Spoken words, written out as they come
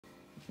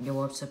Yo,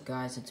 what's up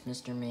guys, it's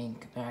Mr.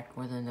 Mink back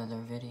with another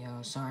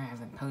video. Sorry I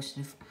haven't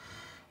posted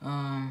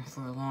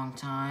for a long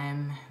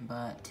time,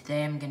 but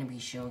today I'm going to be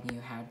showing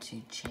you how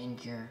to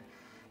change your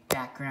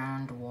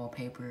background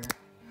wallpaper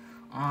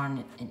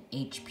on an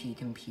HP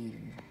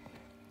computer.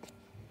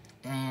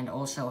 And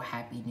also,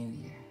 Happy New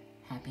Year.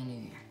 Happy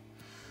New Year.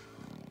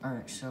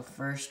 Alright, so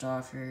first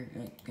off, you're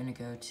going to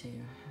go to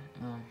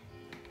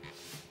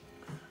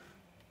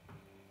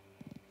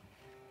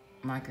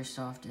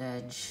Microsoft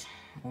Edge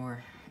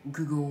or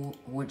Google,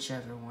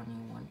 whichever one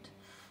you want,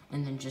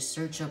 and then just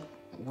search up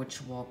which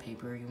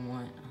wallpaper you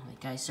want.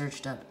 Like I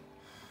searched up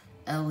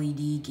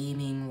LED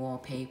gaming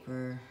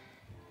wallpaper,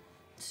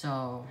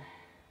 so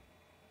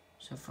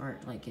for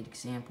like an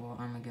example,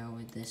 I'm gonna go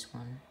with this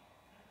one,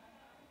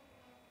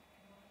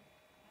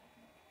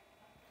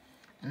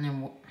 and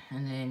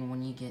then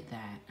when you get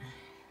that,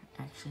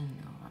 actually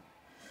no,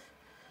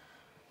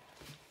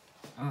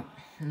 oh,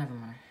 never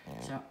mind.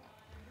 So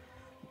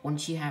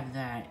once you have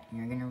that,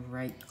 you're gonna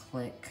right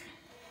click,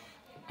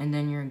 and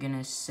then you're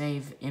gonna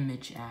save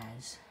image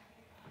as.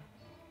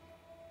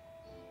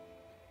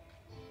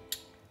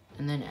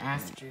 And then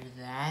after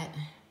that,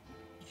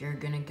 you're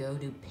gonna go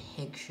to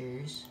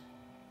pictures,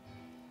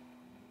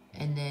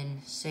 and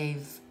then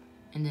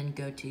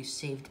go to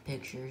saved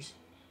pictures,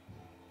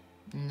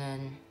 and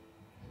then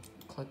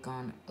click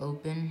on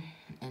open,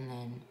 and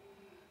then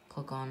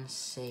click on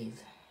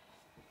save.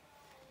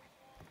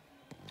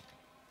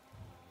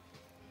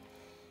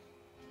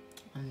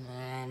 And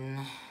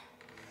then,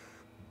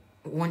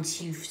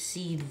 once you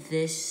see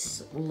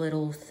this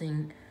little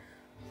thing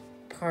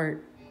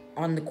part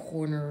on the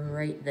corner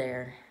right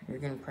there, you're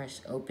gonna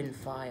press open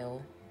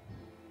file.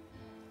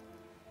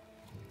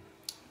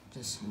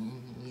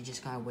 You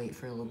just gotta wait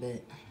for a little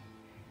bit.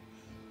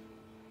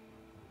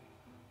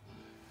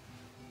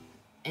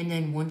 And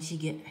then once you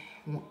get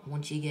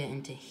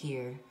into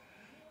here,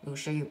 it will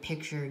show your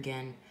picture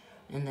again,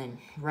 and then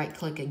right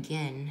click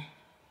again,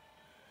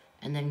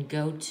 and then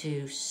go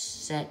to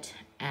set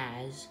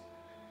as,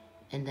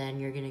 and then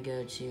you're gonna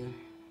go to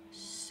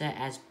set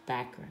as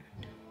background.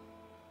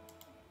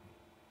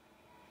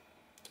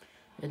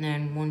 And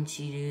then once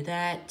you do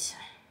that,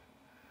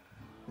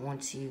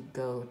 once you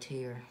go to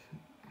your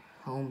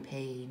home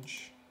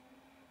page,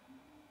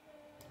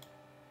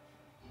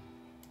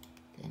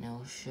 then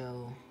it'll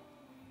show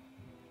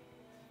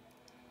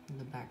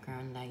the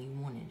background that you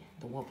wanted,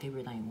 the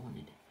wallpaper that you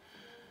wanted.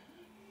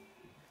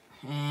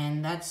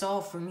 And that's all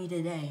for me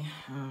today.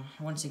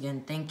 Once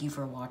again, thank you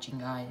for watching,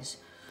 guys.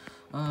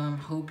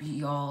 Hope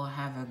you all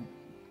have a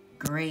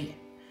great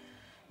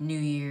New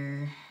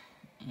Year,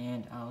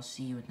 and I'll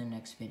see you in the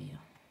next video.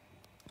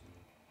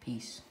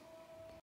 Peace.